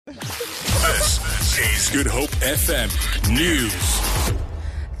is Good Hope FM News.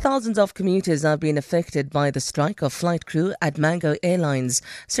 Thousands of commuters have been affected by the strike of flight crew at Mango Airlines.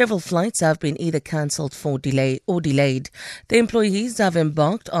 Several flights have been either cancelled or delayed. The employees have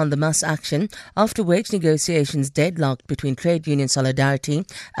embarked on the mass action after wage negotiations deadlocked between trade union Solidarity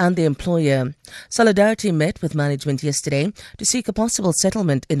and the employer. Solidarity met with management yesterday to seek a possible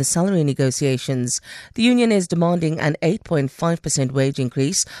settlement in the salary negotiations. The union is demanding an 8.5% wage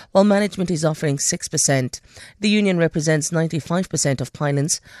increase, while management is offering 6%. The union represents 95% of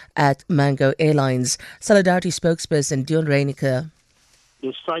pilots at Mango Airlines. Solidarity spokesperson Dion Reinecker.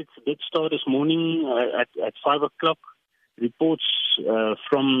 The strike did start this morning at 5 o'clock. Reports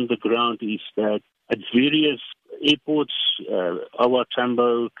from the ground is that at various airports, Awa,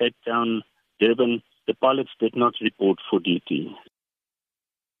 Tambo, Cape Town, Durban, the pilots did not report for duty.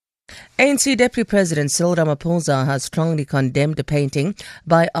 ANC Deputy President Cyril Ramaphosa has strongly condemned a painting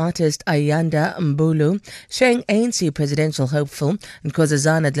by artist Ayanda Mbulu showing ANC presidential hopeful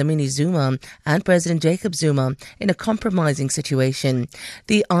Nkosazana Dlamini Zuma and President Jacob Zuma in a compromising situation.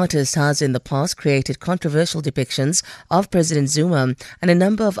 The artist has in the past created controversial depictions of President Zuma and a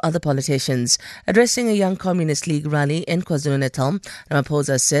number of other politicians. Addressing a Young Communist League rally in KwaZulu-Natal,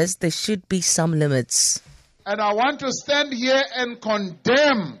 Ramaphosa says there should be some limits. And I want to stand here and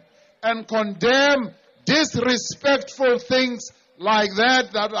condemn disrespectful things like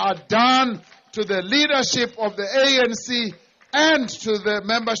that are done to the leadership of the ANC and to the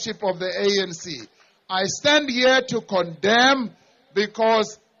membership of the ANC. I stand here to condemn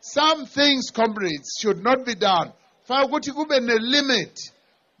because some things, comrades, should not be done. There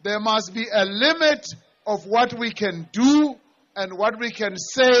must be a limit of what we can do and what we can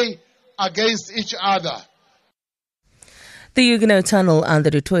say against each other. The Huguenot Tunnel and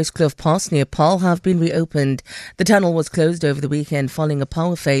the Dutois Kloof Pass near Paarl have been reopened. The tunnel was closed over the weekend following a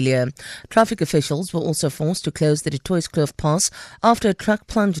power failure. Traffic officials were also forced to close the Dutois Kloof Pass after a truck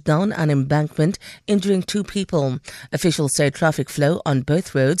plunged down an embankment, injuring 2 people. Officials say traffic flow on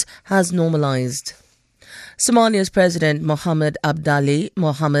both roads has normalized. Somalia's President Mohamed Abdali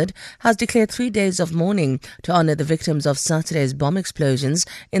Mohamed has declared 3 days of mourning to honour the victims of Saturday's bomb explosions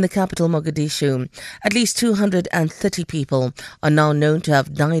in the capital Mogadishu. At least 230 people are now known to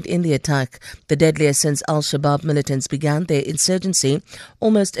have died in the attack, the deadliest since Al-Shabaab militants began their insurgency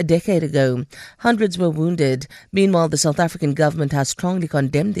almost a decade ago. Hundreds were wounded. Meanwhile, the South African government has strongly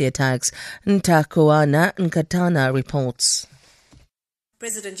condemned the attacks. Ntakoana Nkatana reports.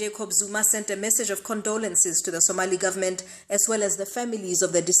 President Jacob Zuma sent a message of condolences to the Somali government as well as the families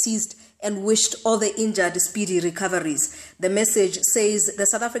of the deceased and wished all the injured speedy recoveries. The message says the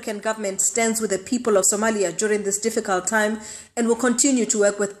South African government stands with the people of Somalia during this difficult time and will continue to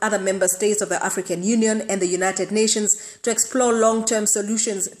work with other member states of the African Union and the United Nations to explore long-term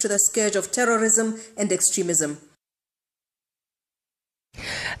solutions to the scourge of terrorism and extremism.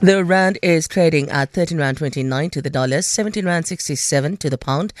 The rand is trading at 13 rand 29 to the dollar, 17 rand 67 to the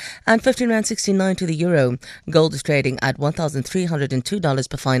pound, and 15 rand 69 to the euro. Gold is trading at $1,302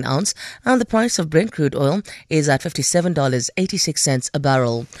 per fine ounce, and the price of Brent crude oil is at $57.86 a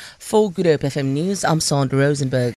barrel. For Good Hope FM News, I'm Sandra Rosenberg.